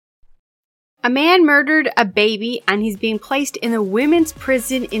A man murdered a baby and he's being placed in a women's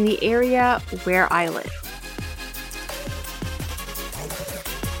prison in the area where I live.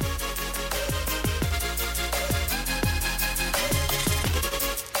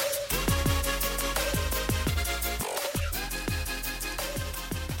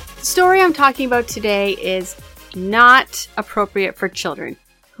 The story I'm talking about today is not appropriate for children.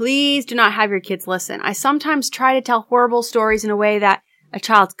 Please do not have your kids listen. I sometimes try to tell horrible stories in a way that a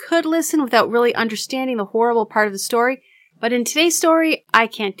child could listen without really understanding the horrible part of the story. But in today's story, I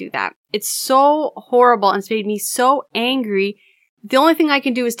can't do that. It's so horrible and it's made me so angry. The only thing I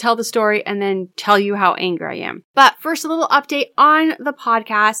can do is tell the story and then tell you how angry I am. But first, a little update on the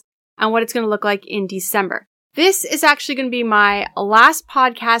podcast and what it's going to look like in December. This is actually going to be my last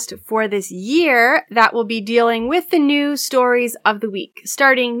podcast for this year that will be dealing with the new stories of the week.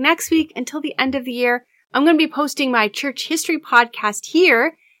 Starting next week until the end of the year, I'm going to be posting my church history podcast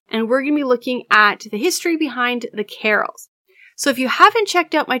here, and we're going to be looking at the history behind the carols. So if you haven't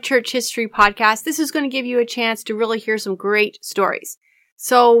checked out my church history podcast, this is going to give you a chance to really hear some great stories.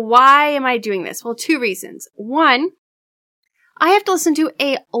 So why am I doing this? Well, two reasons. One, I have to listen to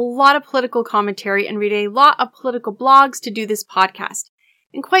a lot of political commentary and read a lot of political blogs to do this podcast.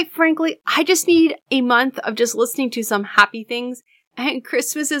 And quite frankly, I just need a month of just listening to some happy things, and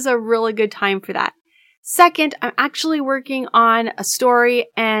Christmas is a really good time for that. Second, I'm actually working on a story,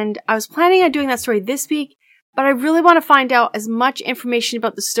 and I was planning on doing that story this week, but I really want to find out as much information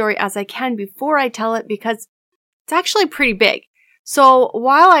about the story as I can before I tell it because it's actually pretty big. So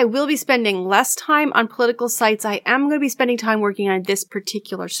while I will be spending less time on political sites, I am going to be spending time working on this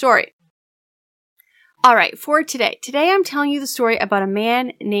particular story. All right, for today. Today I'm telling you the story about a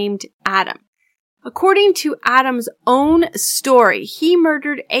man named Adam. According to Adam's own story, he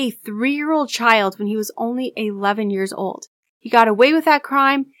murdered a 3-year-old child when he was only 11 years old. He got away with that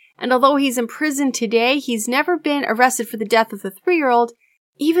crime, and although he's in prison today, he's never been arrested for the death of the 3-year-old,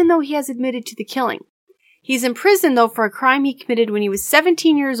 even though he has admitted to the killing. He's in prison, though, for a crime he committed when he was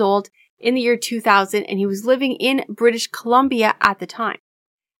 17 years old in the year 2000, and he was living in British Columbia at the time.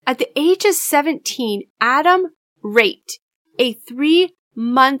 At the age of 17, Adam raped a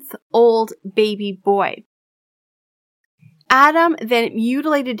 3-month-old baby boy. Adam then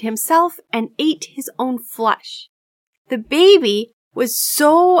mutilated himself and ate his own flesh. The baby was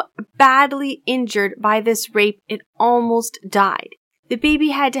so badly injured by this rape, it almost died. The baby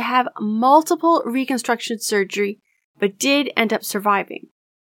had to have multiple reconstruction surgery, but did end up surviving.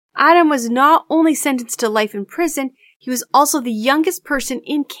 Adam was not only sentenced to life in prison, he was also the youngest person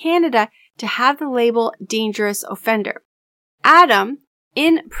in Canada to have the label dangerous offender. Adam,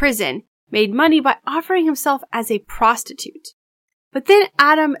 in prison, made money by offering himself as a prostitute. But then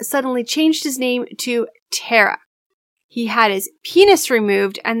Adam suddenly changed his name to Tara. He had his penis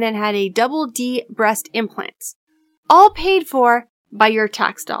removed and then had a double D breast implants, all paid for by your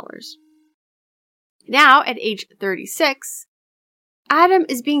tax dollars. Now, at age 36, Adam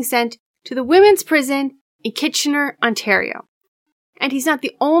is being sent to the women's prison in Kitchener, Ontario. And he's not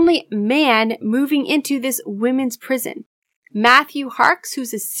the only man moving into this women's prison. Matthew Harks,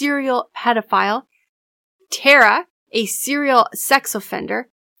 who's a serial pedophile, Tara, a serial sex offender,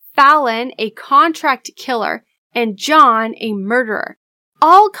 Fallon, a contract killer, and John, a murderer,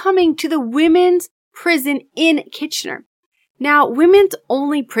 all coming to the women's prison in Kitchener. Now, women's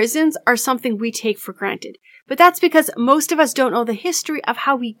only prisons are something we take for granted, but that's because most of us don't know the history of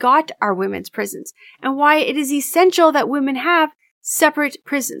how we got our women's prisons and why it is essential that women have separate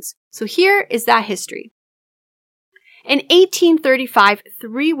prisons. So here is that history. In 1835,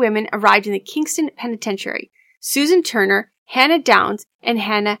 3 women arrived in the Kingston Penitentiary: Susan Turner, Hannah Downs, and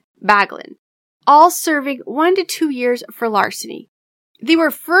Hannah Baglin, all serving 1 to 2 years for larceny. They were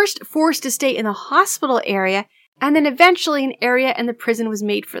first forced to stay in the hospital area, and then eventually an area in the prison was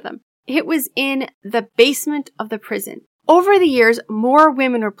made for them. It was in the basement of the prison. Over the years, more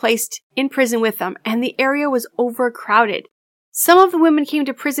women were placed in prison with them, and the area was overcrowded. Some of the women came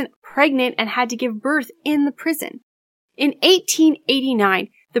to prison pregnant and had to give birth in the prison. In 1889,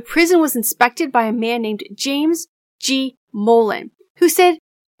 the prison was inspected by a man named James G. Mullen, who said,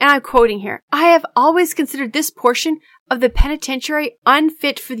 and I'm quoting here, "I have always considered this portion of the penitentiary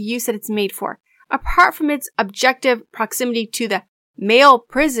unfit for the use that it's made for. Apart from its objective proximity to the male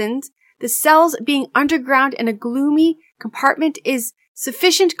prisons, the cells being underground in a gloomy compartment is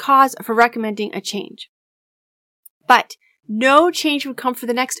sufficient cause for recommending a change." But no change would come for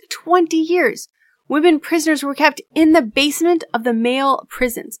the next 20 years. Women prisoners were kept in the basement of the male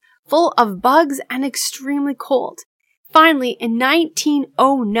prisons, full of bugs and extremely cold. Finally, in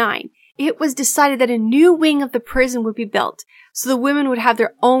 1909, it was decided that a new wing of the prison would be built, so the women would have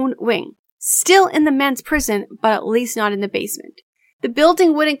their own wing. still in the men's prison, but at least not in the basement. The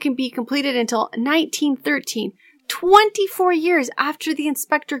building wouldn't be completed until 1913, 24 years after the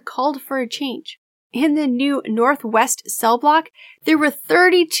inspector called for a change. In the new Northwest cell block, there were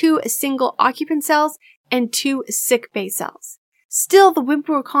 32 single occupant cells and 2 sick bay cells. Still, the women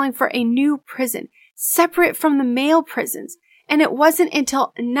were calling for a new prison, separate from the male prisons, and it wasn't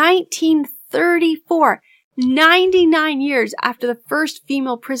until 1934, 99 years after the first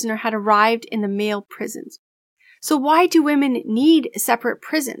female prisoner had arrived in the male prisons. So why do women need separate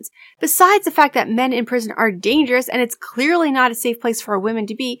prisons? Besides the fact that men in prison are dangerous and it's clearly not a safe place for a woman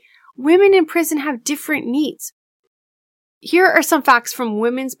to be, women in prison have different needs. Here are some facts from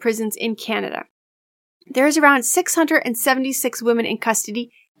women's prisons in Canada. There's around 676 women in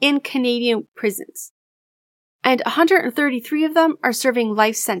custody in Canadian prisons, and 133 of them are serving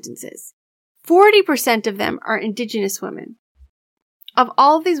life sentences. 40% of them are Indigenous women. Of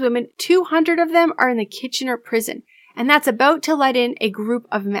all of these women, 200 of them are in the Kitchener prison, and that's about to let in a group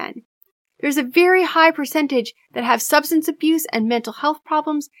of men. There's a very high percentage that have substance abuse and mental health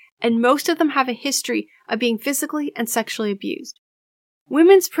problems, and most of them have a history of being physically and sexually abused.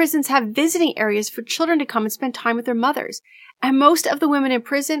 Women's prisons have visiting areas for children to come and spend time with their mothers, and most of the women in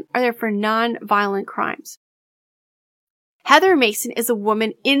prison are there for non-violent crimes. Heather Mason is a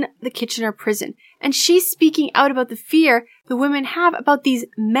woman in the Kitchener prison, and she's speaking out about the fear the women have about these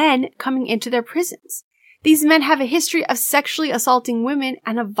men coming into their prisons. These men have a history of sexually assaulting women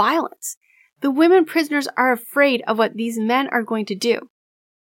and of violence. The women prisoners are afraid of what these men are going to do.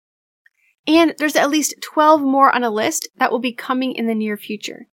 And there's at least 12 more on a list that will be coming in the near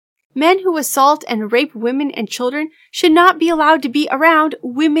future. Men who assault and rape women and children should not be allowed to be around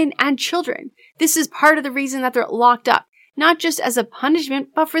women and children. This is part of the reason that they're locked up, not just as a punishment,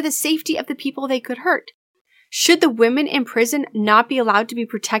 but for the safety of the people they could hurt. Should the women in prison not be allowed to be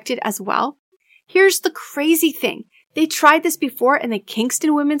protected as well? Here's the crazy thing. They tried this before in the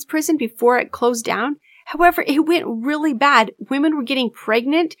Kingston women's prison before it closed down. However, it went really bad. Women were getting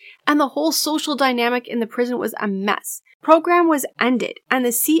pregnant, and the whole social dynamic in the prison was a mess. Program was ended, and the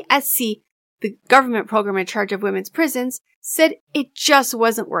CSC, the government program in charge of women's prisons, said it just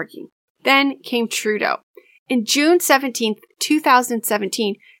wasn't working. Then came Trudeau. In June 17,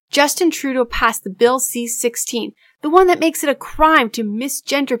 2017, Justin Trudeau passed the Bill C-16, the one that makes it a crime to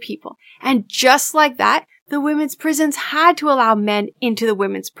misgender people. And just like that, the women's prisons had to allow men into the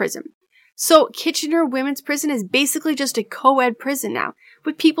women's prison. So Kitchener Women's Prison is basically just a co-ed prison now,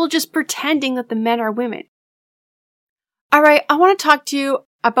 with people just pretending that the men are women. Alright, I want to talk to you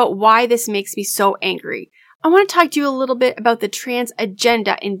about why this makes me so angry. I want to talk to you a little bit about the trans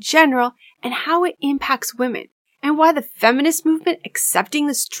agenda in general and how it impacts women, and why the feminist movement accepting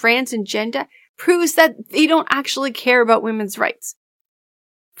this trans agenda proves that they don't actually care about women's rights.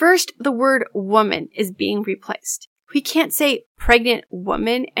 First, the word woman is being replaced. We can't say pregnant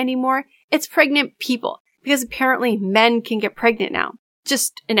woman anymore. It's pregnant people, because apparently men can get pregnant now.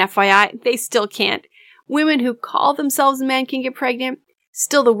 Just an FYI, they still can't. Women who call themselves men can get pregnant.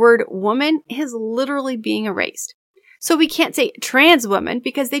 Still, the word woman is literally being erased. So we can't say trans woman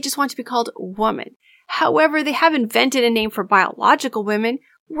because they just want to be called woman. However, they have invented a name for biological women.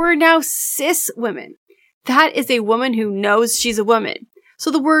 We're now cis women. That is a woman who knows she's a woman.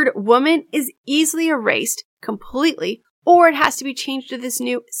 So the word woman is easily erased completely, or it has to be changed to this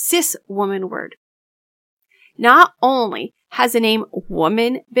new cis woman word. Not only has the name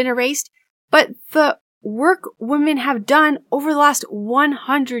woman been erased, but the work women have done over the last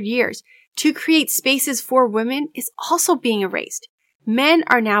 100 years to create spaces for women is also being erased. Men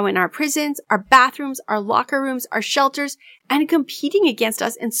are now in our prisons, our bathrooms, our locker rooms, our shelters, and competing against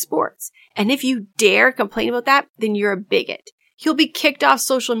us in sports. And if you dare complain about that, then you're a bigot. You'll be kicked off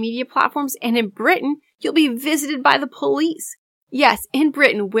social media platforms, and in Britain, you'll be visited by the police. Yes, in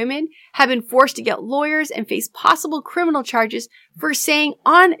Britain, women have been forced to get lawyers and face possible criminal charges for saying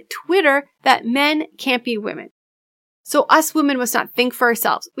on Twitter that men can't be women. So us women must not think for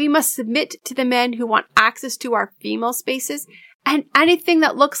ourselves. We must submit to the men who want access to our female spaces, and anything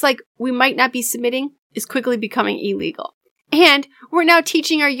that looks like we might not be submitting is quickly becoming illegal. And we're now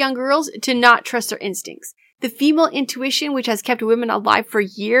teaching our young girls to not trust their instincts. The female intuition, which has kept women alive for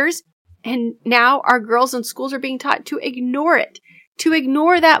years, and now our girls in schools are being taught to ignore it, to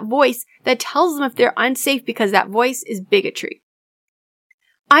ignore that voice that tells them if they're unsafe because that voice is bigotry.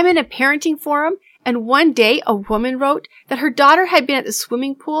 I'm in a parenting forum, and one day a woman wrote that her daughter had been at the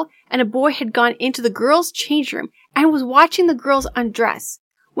swimming pool and a boy had gone into the girls' change room and was watching the girls undress.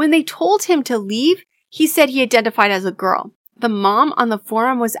 When they told him to leave, he said he identified as a girl. The mom on the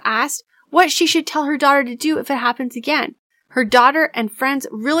forum was asked what she should tell her daughter to do if it happens again. Her daughter and friends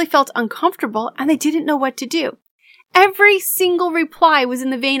really felt uncomfortable and they didn't know what to do. Every single reply was in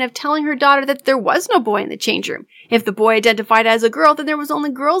the vein of telling her daughter that there was no boy in the change room. If the boy identified as a girl, then there was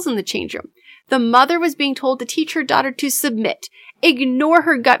only girls in the change room. The mother was being told to teach her daughter to submit, ignore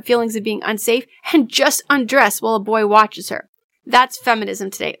her gut feelings of being unsafe, and just undress while a boy watches her. That's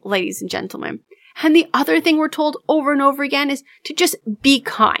feminism today, ladies and gentlemen. And the other thing we're told over and over again is to just be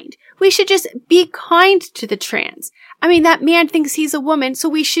kind. We should just be kind to the trans. I mean, that man thinks he's a woman, so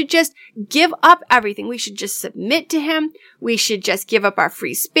we should just give up everything. We should just submit to him. We should just give up our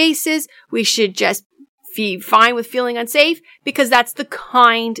free spaces. We should just be fine with feeling unsafe because that's the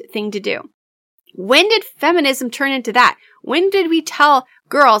kind thing to do. When did feminism turn into that? When did we tell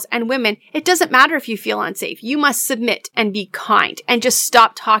girls and women, it doesn't matter if you feel unsafe. You must submit and be kind and just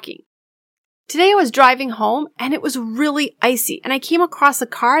stop talking. Today I was driving home and it was really icy and I came across a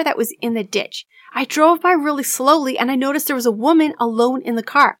car that was in the ditch. I drove by really slowly and I noticed there was a woman alone in the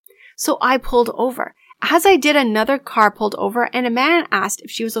car. So I pulled over. As I did, another car pulled over and a man asked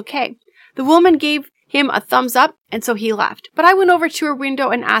if she was okay. The woman gave him a thumbs up and so he left. But I went over to her window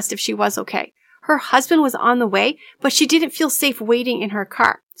and asked if she was okay. Her husband was on the way, but she didn't feel safe waiting in her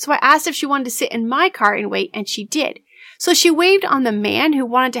car. So I asked if she wanted to sit in my car and wait, and she did. So she waved on the man who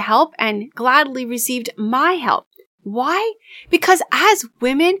wanted to help and gladly received my help. Why? Because as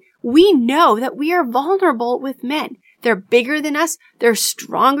women, we know that we are vulnerable with men. They're bigger than us, they're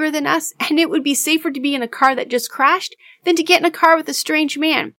stronger than us, and it would be safer to be in a car that just crashed than to get in a car with a strange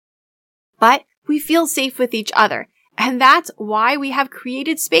man. But we feel safe with each other. And that's why we have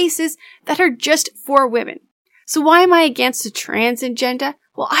created spaces that are just for women. So why am I against the trans agenda?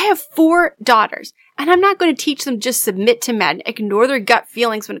 Well, I have 4 daughters, and I'm not going to teach them just submit to men, ignore their gut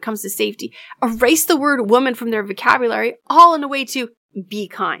feelings when it comes to safety, erase the word woman from their vocabulary, all in a way to be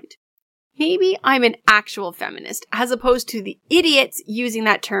kind. Maybe I'm an actual feminist, as opposed to the idiots using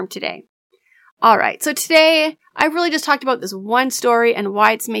that term today. Alright, so today, I really just talked about this one story and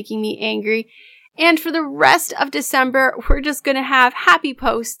why it's making me angry. And for the rest of December, we're just going to have happy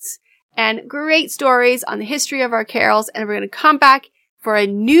posts and great stories on the history of our carols. And we're going to come back for a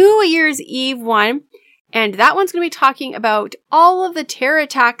New Year's Eve one. And that one's going to be talking about all of the terror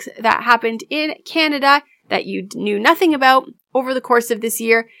attacks that happened in Canada that you knew nothing about over the course of this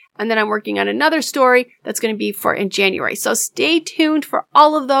year. And then I'm working on another story that's going to be for in January. So stay tuned for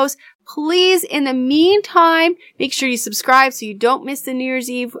all of those. Please, in the meantime, make sure you subscribe so you don't miss the New Year's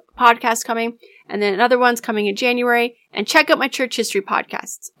Eve podcast coming. And then another one's coming in January. And check out my church history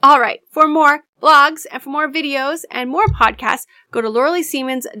podcasts. All right. For more blogs and for more videos and more podcasts, go to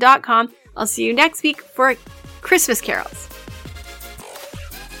lauraleesiemens.com. I'll see you next week for Christmas carols.